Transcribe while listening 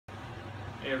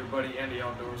Hey everybody, Andy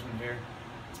Outdoorsman here.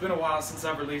 It's been a while since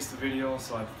I've released a video,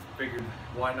 so I figured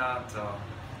why not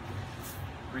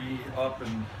re-up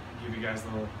and give you guys a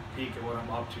little peek at what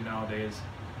I'm up to nowadays.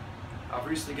 I've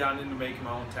recently gotten into making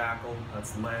my own tackle.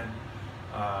 That's lead,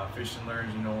 fishing lures,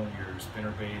 you know, your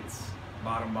spinner baits,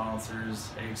 bottom bouncers,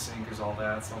 egg sinkers, all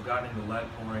that. So I've gotten into lead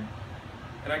pouring.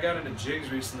 And I got into jigs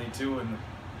recently too, and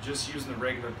just using the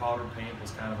regular powder paint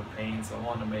was kind of a pain, so I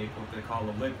wanted to make what they call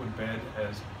a liquid bed,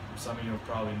 as some of you have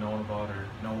probably known about or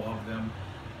know of them.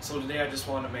 So today I just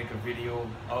wanted to make a video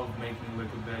of making a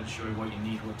liquid bed, show you what you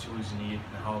need, what tools you need,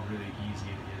 and how really easy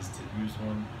it is to use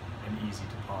one and easy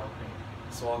to powder paint.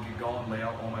 So I'll get going, lay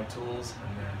out all my tools,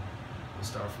 and then we'll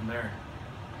start from there.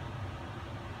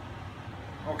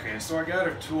 Okay, so I got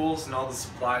our tools and all the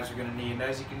supplies you're going to need, and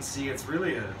as you can see, it's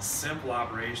really a simple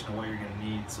operation of what you're going to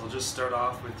need. So just start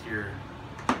off with your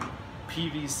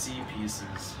PVC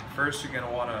pieces. First, you're going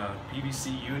to want a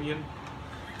PVC union,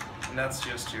 and that's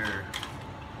just your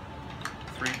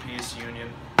 3-piece union.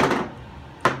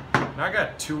 Now I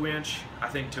got 2-inch. I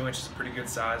think 2-inch is a pretty good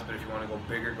size, but if you want to go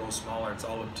bigger, go smaller, it's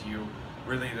all up to you.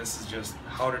 Really, this is just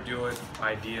how to do it,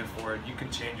 idea for it. You can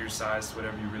change your size to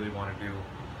whatever you really want to do.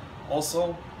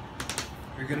 Also,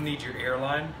 you're going to need your air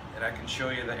line, and I can show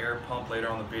you the air pump later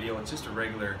on the video. It's just a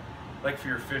regular, like for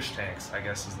your fish tanks, I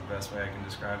guess is the best way I can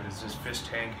describe it. It's just fish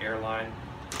tank air line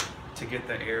to get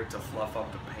the air to fluff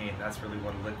up the paint. That's really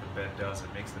what a liquid bed does.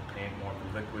 It makes the paint more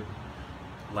of a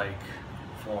liquid-like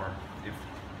form, if you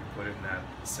put it in that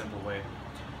simple way.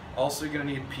 Also, you're going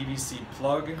to need PVC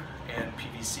plug and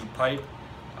PVC pipe.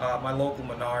 My local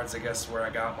Menards, I guess, is where I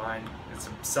got mine. It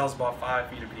sells about 5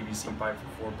 feet of PVC pipe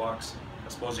for $4. I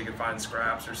suppose you can find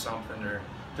scraps or something, or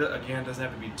again, it doesn't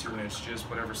have to be 2-inch, just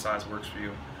whatever size works for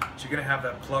you. So you're going to have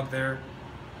that plug there,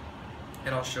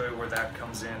 and I'll show you where that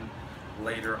comes in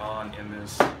later on in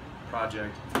this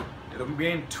project. The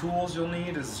main tools you'll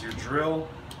need is your drill,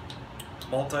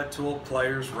 multi-tool,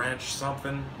 pliers, wrench,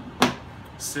 something,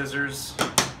 scissors,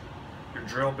 your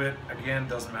drill bit. Again,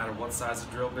 doesn't matter what size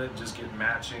of drill bit, just get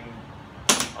matching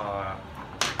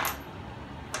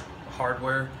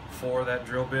hardware for that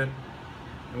drill bit.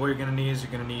 And what you're going to need is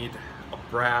you're going to need a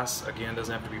brass. Again,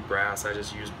 doesn't have to be brass, I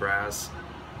just use brass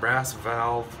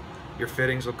valve. Your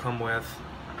fittings will come with.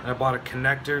 And I bought a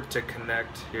connector to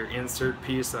connect your insert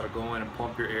piece that'll go in and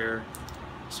pump your air.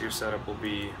 So your setup will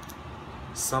be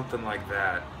something like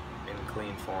that in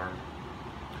clean form.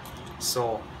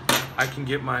 So I can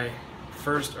get my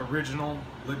first original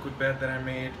liquid bed that I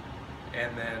made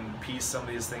and then piece some of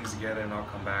these things together, and I'll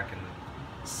come back and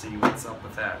see what's up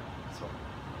with that. So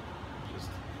just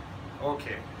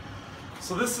okay,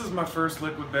 so this is my first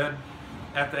liquid bed.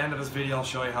 At the end of this video I'll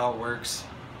show you how it works,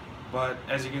 but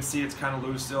as you can see it's kind of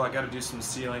loose still. I got to do some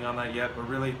sealing on that yet, but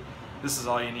really this is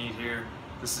all you need here.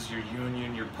 This is your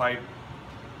union, your pipe,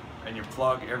 and your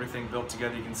plug, everything built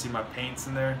together. You can see my paints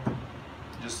in there.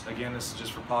 Just again, this is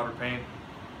just for powder paint.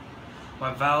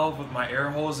 My valve with my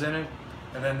air hose in it,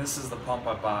 and then this is the pump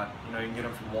I bought. You know, you can get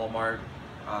them from Walmart,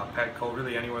 Petco,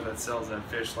 really anywhere that sells that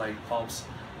fish like pumps.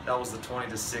 That was the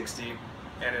 20 to 60,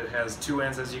 and it has 2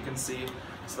 ends, as you can see.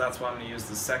 So that's why I'm going to use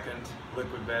the second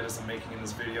liquid bed as I'm making in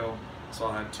this video. So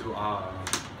I'll have 2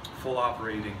 full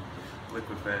operating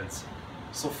liquid beds.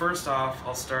 So first off,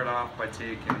 I'll start off by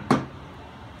taking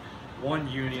one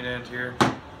union end here,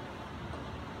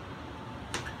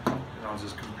 and I'll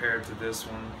just compare it to this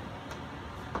one.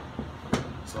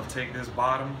 So I'll take this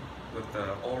bottom with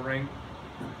the O-ring,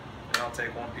 and I'll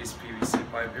take one piece of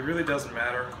PVC pipe. It really doesn't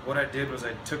matter. What I did was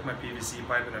I took my PVC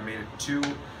pipe and I made it 2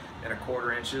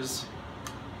 1/4 inches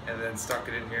and then stuck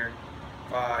it in here.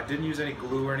 I didn't use any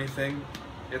glue or anything.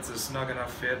 It's a snug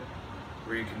enough fit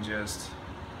where you can just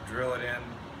drill it in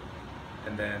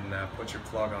and then put your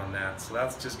plug on that. So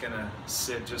that's just gonna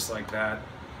sit just like that.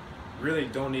 Really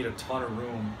don't need a ton of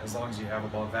room as long as you have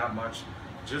about that much.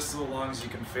 Just so long as you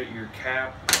can fit your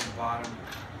cap on the bottom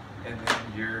and then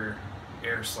your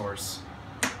air source.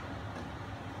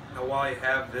 Now while you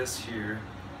have this here,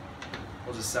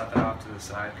 we'll just set that off to the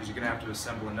side because you're going to have to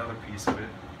assemble another piece of it.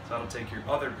 So that'll take your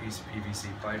other piece of PVC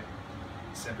pipe.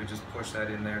 Simply just push that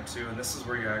in there too, and this is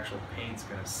where your actual paint's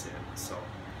going to sit. So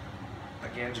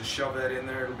again, just shove that in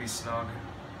there, it'll be snug.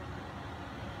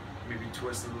 Maybe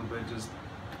twist it a little bit, just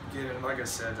get it. Like I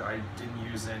said, I didn't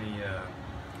use any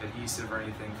adhesive or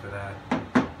anything for that.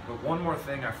 But one more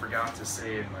thing I forgot to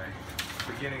say in my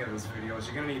beginning of this video is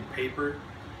you're going to need paper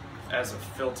as a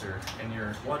filter, and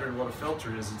you're wondering what a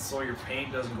filter is. It's so your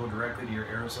paint doesn't go directly to your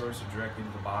air source or directly to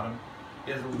the bottom.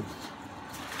 It'll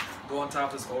go on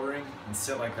top of this O-ring and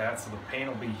sit like that, so the paint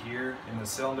will be here in the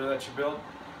cylinder that you built.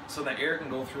 so the air can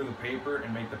go through the paper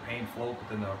and make the paint float, but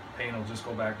then the paint will just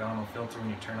go back down the filter when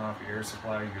you turn off your air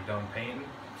supply or you're done painting.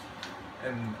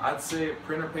 And I'd say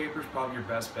printer paper is probably your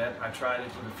best bet. I tried it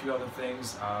with a few other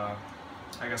things. I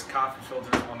guess coffee filter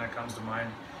is one that comes to mind.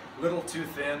 A little too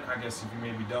thin. I guess if you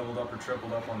maybe doubled up or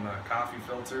tripled up on the coffee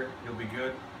filter, you'll be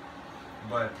good.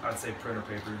 But I'd say printer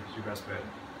paper is your best bet.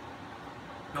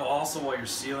 Now also, while you're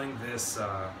sealing this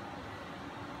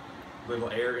little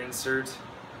air insert,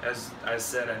 as I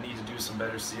said, I need to do some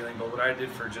better sealing, but what I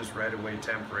did for just right away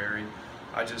temporary,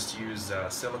 I just used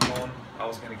silicone. I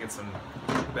was going to get some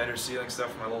better sealing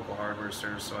stuff from my local hardware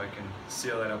store so I can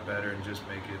seal that up better and just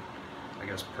make it, I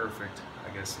guess, perfect,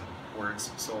 I guess, in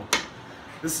words. So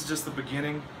this is just the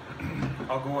beginning.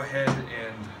 I'll go ahead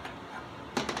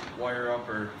and wire up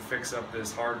or fix up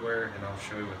this hardware, and I'll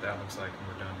show you what that looks like when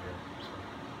we're done here.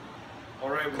 So,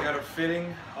 alright, we got our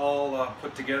fitting all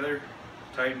put together,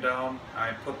 tightened down.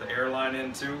 I put the air line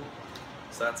in too,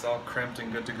 so that's all crimped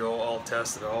and good to go, all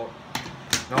tested out.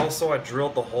 And also I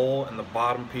drilled the hole in the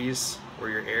bottom piece where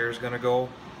your air is going to go,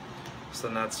 so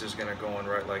then that's just going to go in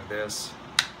right like this.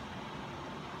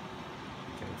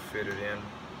 You can fit it in.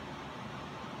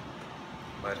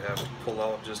 Might have to pull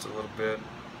out just a little bit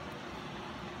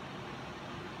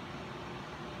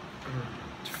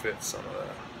to fit some of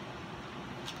that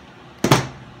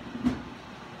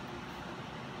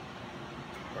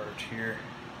part here.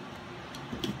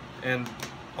 And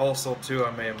also too,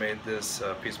 I may have made this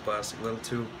piece of plastic a little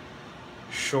too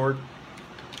short,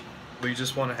 but you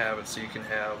just want to have it so you can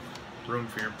have room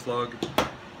for your plug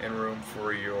and room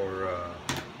for your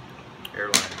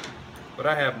airline. But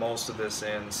I have most of this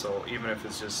in, so even if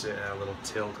it's just sitting at a little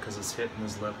tilt because it's hitting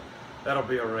his lip, that'll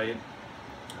be alright.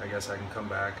 I guess I can come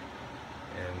back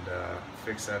and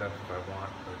fix that up if I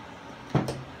want,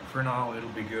 but for now it'll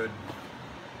be good.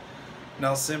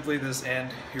 Now simply this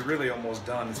end, you're really almost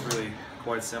done. It's really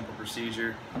quite simple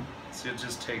procedure. So you'll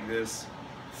just take this,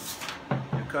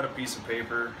 you cut a piece of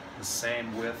paper the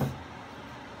same width,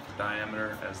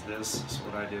 diameter as this. So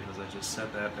what I did was I just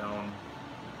set that down,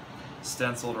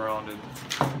 stenciled around it,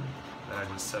 then I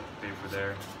just set the paper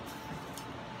there.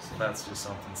 So that's just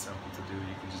something simple to do.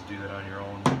 You can just do that on your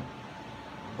own.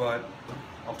 But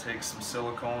I'll take some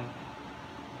silicone.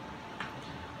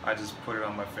 I just put it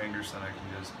on my fingers and I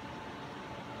can just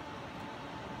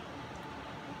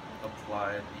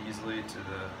apply it easily to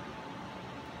the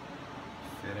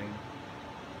fitting.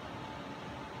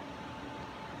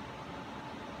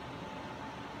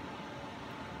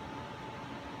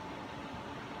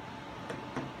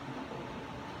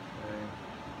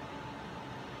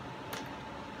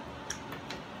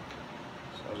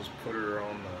 I'll just put it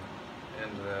around the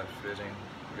end of that fitting,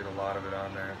 get a lot of it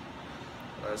on there,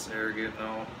 less air getting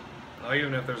out. Now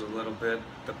even if there's a little bit,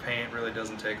 the paint really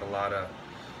doesn't take a lot of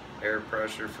air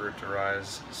pressure for it to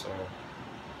rise, so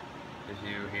if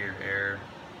you hear air,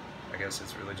 I guess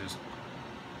it's really just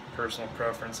personal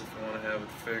preference if you want to have it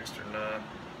fixed or not.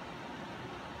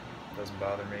 It doesn't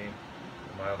bother me.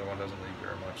 My other one doesn't leak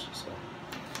very much, so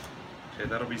okay,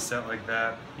 that'll be set like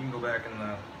that. You can go back in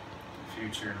the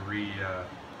future and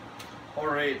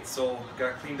Alright, so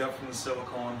got cleaned up from the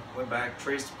silicone, went back,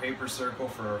 traced a paper circle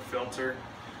for our filter.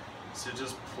 So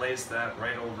just place that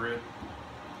right over it.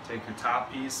 Take your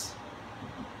top piece,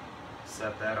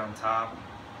 set that on top,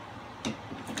 and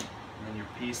then your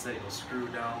piece that you'll screw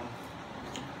down,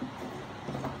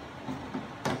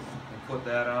 and put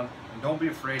that on. And don't be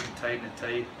afraid to tighten it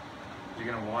tight. You're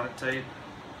going to want it tight,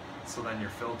 so then your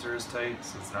filter is tight,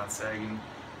 so it's not sagging.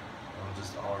 It'll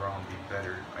just all around be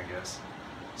better, I guess.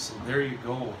 So there you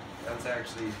go. That's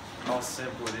actually how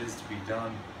simple it is to be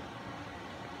done.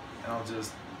 And I'll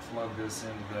just plug this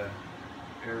into the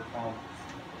air pump.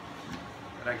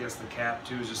 And I guess the cap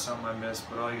too is just something I missed,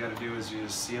 but all you got to do is you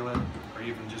just seal it, or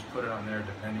even just put it on there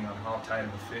depending on how tight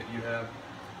of a fit you have.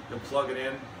 You'll plug it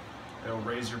in, it'll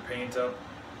raise your paint up,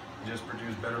 and just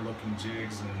produce better looking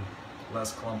jigs and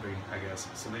less clumpy, I guess.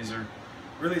 So these are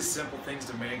really simple things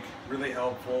to make, really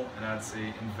helpful, and I'd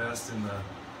say invest in the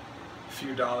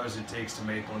few dollars it takes to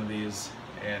make one of these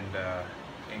and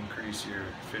increase your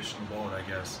fishing boat, I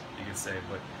guess you could say.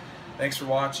 But thanks for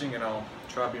watching, and I'll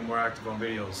try to be more active on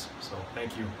videos, so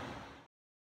thank you.